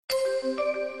Hi,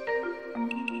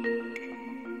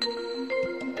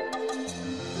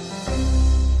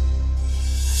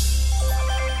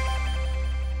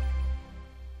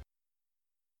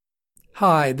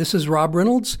 this is Rob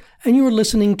Reynolds, and you are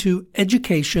listening to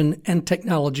Education and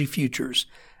Technology Futures,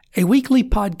 a weekly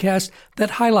podcast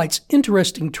that highlights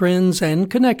interesting trends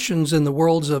and connections in the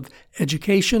worlds of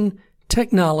education,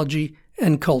 technology,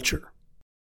 and culture.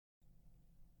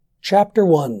 Chapter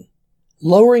 1: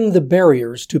 Lowering the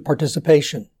Barriers to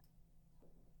Participation.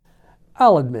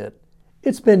 I'll admit,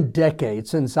 it's been decades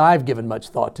since I've given much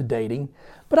thought to dating,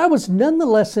 but I was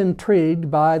nonetheless intrigued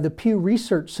by the Pew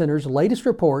Research Center's latest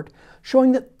report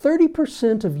showing that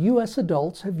 30% of U.S.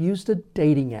 adults have used a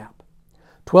dating app.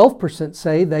 12%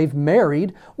 say they've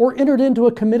married or entered into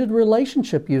a committed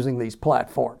relationship using these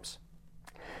platforms.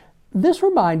 This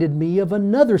reminded me of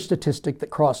another statistic that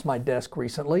crossed my desk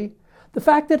recently, the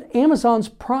fact that Amazon's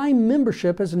Prime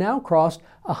membership has now crossed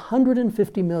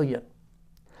 150 million.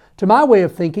 To my way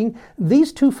of thinking,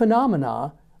 these two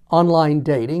phenomena, online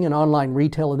dating and online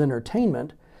retail and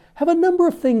entertainment, have a number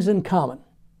of things in common.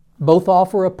 Both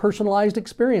offer a personalized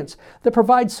experience that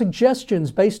provides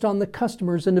suggestions based on the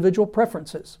customer's individual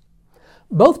preferences.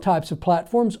 Both types of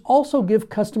platforms also give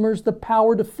customers the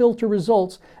power to filter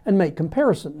results and make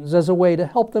comparisons as a way to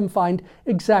help them find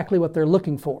exactly what they're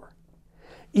looking for.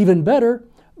 Even better,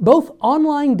 both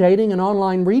online dating and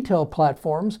online retail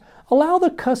platforms allow the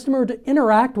customer to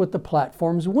interact with the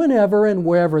platforms whenever and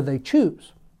wherever they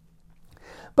choose.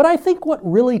 But I think what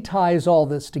really ties all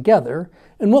this together,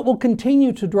 and what will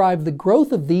continue to drive the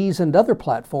growth of these and other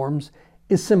platforms,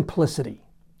 is simplicity.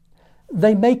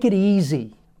 They make it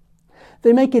easy.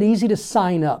 They make it easy to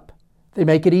sign up. They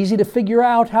make it easy to figure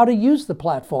out how to use the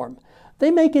platform. They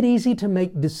make it easy to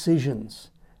make decisions.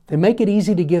 They make it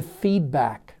easy to give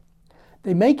feedback.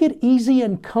 They make it easy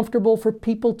and comfortable for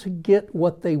people to get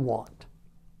what they want.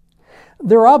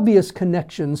 There are obvious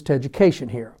connections to education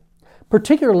here,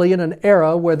 particularly in an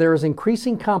era where there is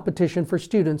increasing competition for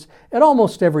students at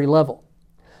almost every level.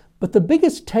 But the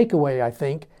biggest takeaway, I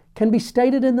think, can be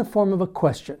stated in the form of a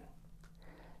question.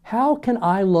 How can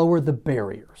I lower the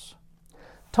barriers?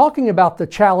 Talking about the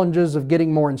challenges of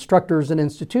getting more instructors and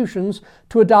institutions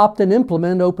to adopt and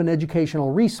implement open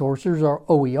educational resources, or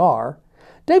OER,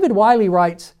 David Wiley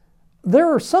writes, "There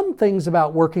are some things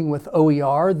about working with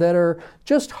OER that are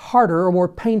just harder or more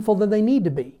painful than they need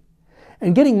to be.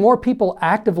 And getting more people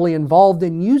actively involved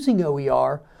in using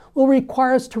OER will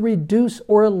require us to reduce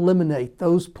or eliminate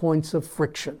those points of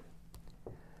friction."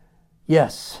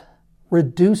 Yes,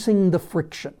 reducing the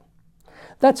friction.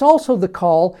 That's also the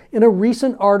call in a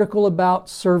recent article about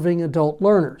serving adult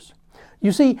learners.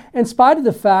 You see, in spite of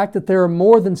the fact that there are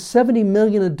more than 70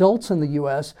 million adults in the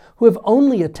U.S. who have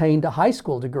only attained a high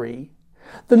school degree,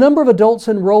 the number of adults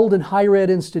enrolled in higher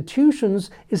ed institutions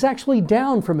is actually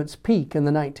down from its peak in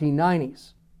the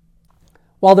 1990s.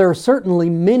 While there are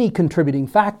certainly many contributing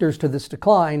factors to this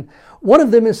decline, one of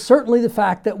them is certainly the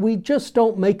fact that we just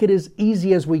don't make it as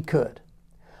easy as we could.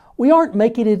 We aren't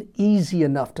making it easy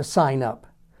enough to sign up.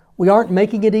 We aren't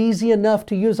making it easy enough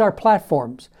to use our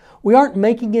platforms. We aren't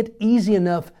making it easy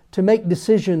enough to make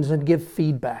decisions and give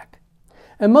feedback.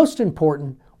 And most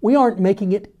important, we aren't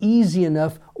making it easy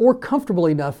enough or comfortable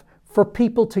enough for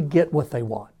people to get what they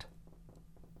want.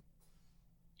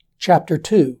 Chapter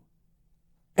 2: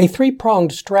 A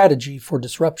three-pronged strategy for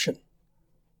disruption.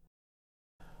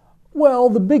 Well,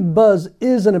 the big buzz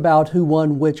isn't about who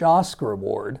won which Oscar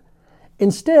award.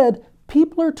 Instead,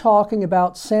 people are talking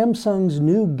about Samsung's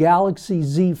new Galaxy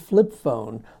Z flip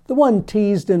phone, the one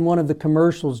teased in one of the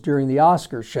commercials during the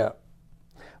Oscar show.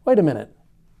 Wait a minute.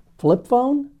 Flip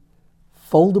phone?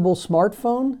 Foldable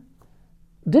smartphone?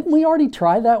 Didn't we already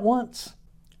try that once?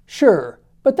 Sure,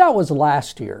 but that was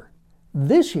last year.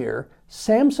 This year,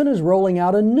 Samsung is rolling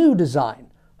out a new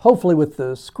design, hopefully with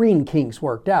the screen kinks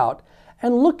worked out,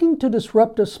 and looking to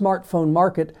disrupt a smartphone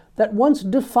market that once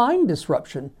defined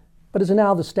disruption, but is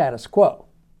now the status quo.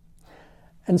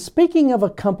 And speaking of a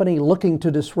company looking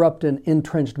to disrupt an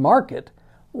entrenched market,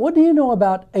 what do you know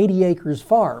about 80 Acres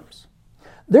Farms?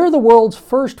 They're the world's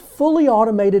first fully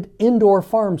automated indoor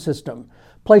farm system,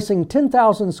 placing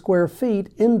 10,000 square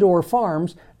feet indoor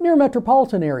farms near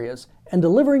metropolitan areas and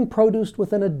delivering produce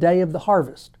within a day of the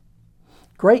harvest.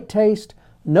 Great taste,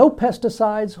 no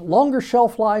pesticides, longer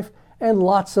shelf life, and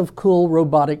lots of cool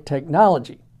robotic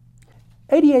technology.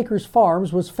 80 Acres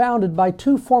Farms was founded by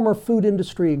two former food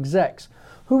industry execs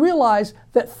who realized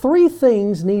that three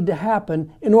things need to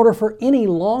happen in order for any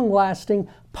long-lasting,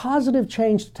 positive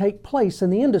change to take place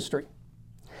in the industry.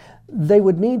 They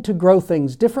would need to grow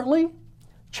things differently,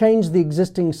 change the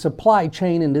existing supply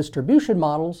chain and distribution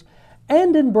models,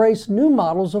 and embrace new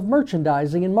models of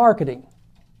merchandising and marketing.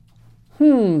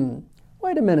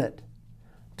 Wait a minute.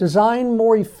 Design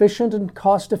more efficient and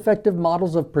cost-effective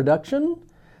models of production?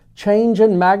 Change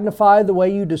and magnify the way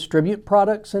you distribute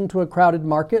products into a crowded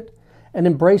market? And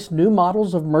embrace new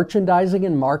models of merchandising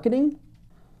and marketing?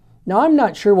 Now, I'm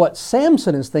not sure what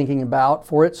Samsung is thinking about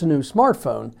for its new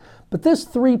smartphone, but this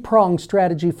three-pronged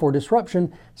strategy for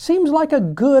disruption seems like a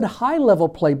good high-level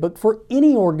playbook for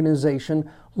any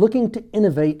organization looking to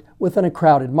innovate within a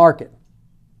crowded market.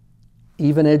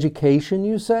 Even education,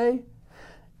 you say?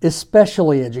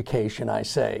 Especially education, I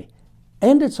say.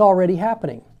 And it's already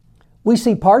happening. We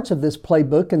see parts of this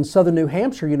playbook in Southern New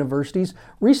Hampshire University's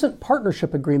recent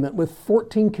partnership agreement with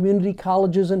 14 community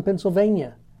colleges in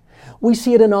Pennsylvania. We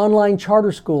see it in online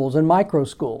charter schools and micro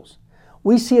schools.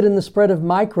 We see it in the spread of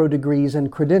micro degrees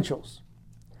and credentials.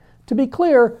 To be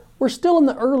clear, we're still in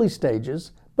the early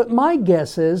stages, but my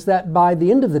guess is that by the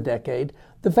end of the decade,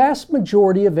 the vast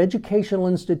majority of educational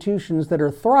institutions that are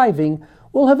thriving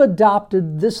will have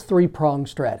adopted this three-pronged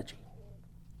strategy.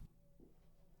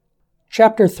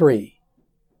 Chapter 3.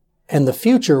 And the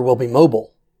future will be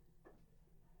mobile.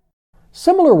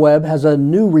 SimilarWeb has a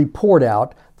new report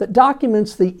out that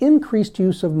documents the increased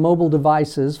use of mobile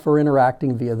devices for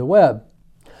interacting via the web.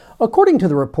 According to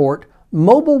the report,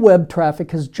 mobile web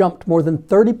traffic has jumped more than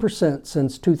 30%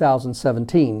 since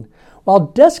 2017, while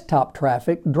desktop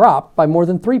traffic dropped by more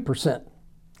than 3%.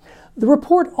 The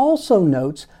report also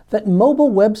notes that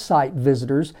mobile website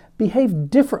visitors behave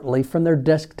differently from their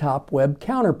desktop web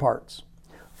counterparts.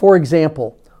 For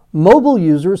example, mobile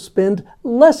users spend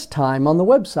less time on the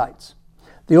websites.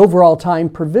 The overall time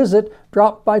per visit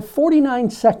dropped by 49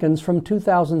 seconds from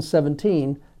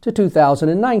 2017 to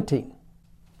 2019.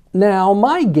 Now,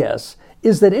 my guess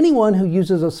is that anyone who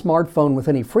uses a smartphone with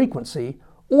any frequency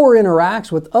or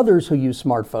interacts with others who use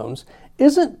smartphones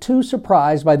isn't too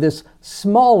surprised by this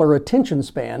smaller attention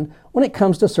span when it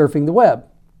comes to surfing the web.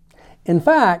 In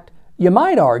fact, you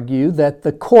might argue that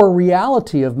the core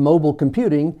reality of mobile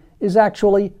computing is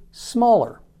actually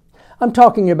smaller. I'm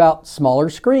talking about smaller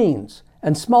screens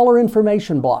and smaller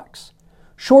information blocks,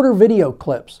 shorter video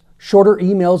clips, shorter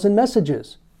emails and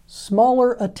messages,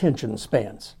 smaller attention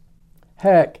spans.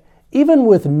 Heck, even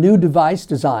with new device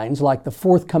designs like the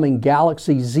forthcoming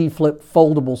Galaxy Z Flip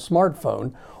foldable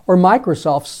smartphone or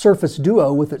Microsoft's Surface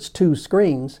Duo with its 2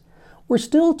 screens, we're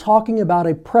still talking about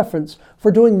a preference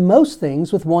for doing most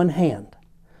things with one hand.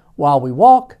 While we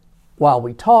walk, while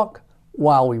we talk,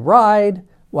 while we ride,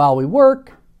 while we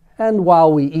work, and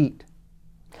while we eat.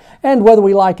 And whether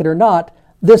we like it or not,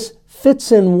 this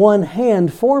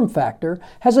fits-in-one-hand form factor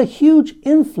has a huge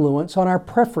influence on our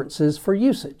preferences for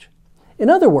usage. In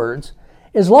other words,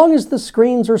 as long as the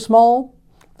screens are small,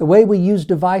 the way we use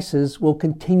devices will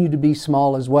continue to be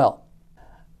small as well.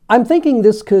 I'm thinking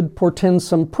this could portend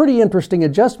some pretty interesting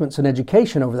adjustments in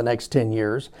education over the next 10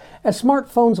 years, as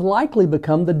smartphones likely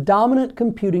become the dominant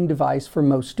computing device for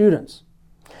most students.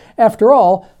 After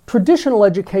all, traditional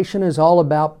education is all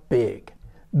about big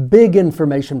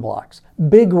information blocks,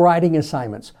 big writing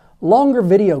assignments, longer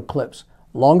video clips,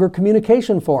 longer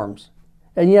communication forms,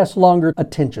 and yes, longer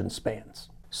attention spans.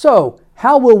 So,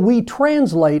 how will we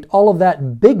translate all of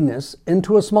that bigness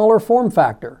into a smaller form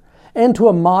factor and to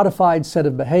a modified set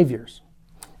of behaviors?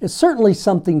 It's certainly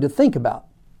something to think about.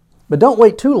 But don't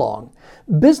wait too long.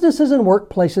 Businesses and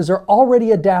workplaces are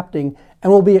already adapting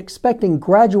and will be expecting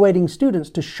graduating students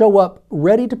to show up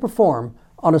ready to perform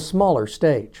on a smaller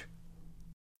stage.